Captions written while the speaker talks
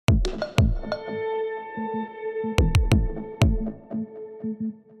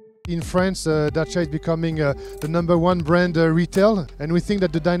in France, Dacia is becoming the #1 brand retail, and we think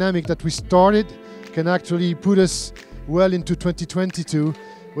that the dynamic that we started can actually put us well into 2022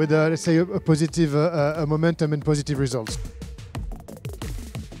 with, let's say, a positive momentum and positive results.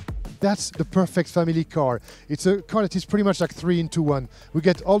 That's the perfect family car. It's a car that is pretty much like 3-in-1. We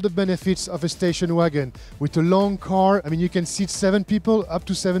get all the benefits of a station wagon with a long car. I mean, you can seat 7 people, up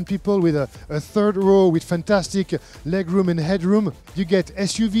to 7 people, with a third row with fantastic legroom and headroom. You get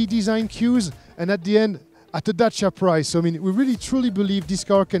SUV design cues, and at the end, at a Dacia price. So, I mean, we really truly believe this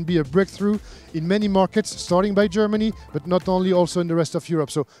car can be a breakthrough in many markets, starting by Germany, but not only, also in the rest of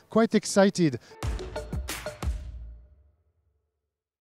Europe. So, quite excited.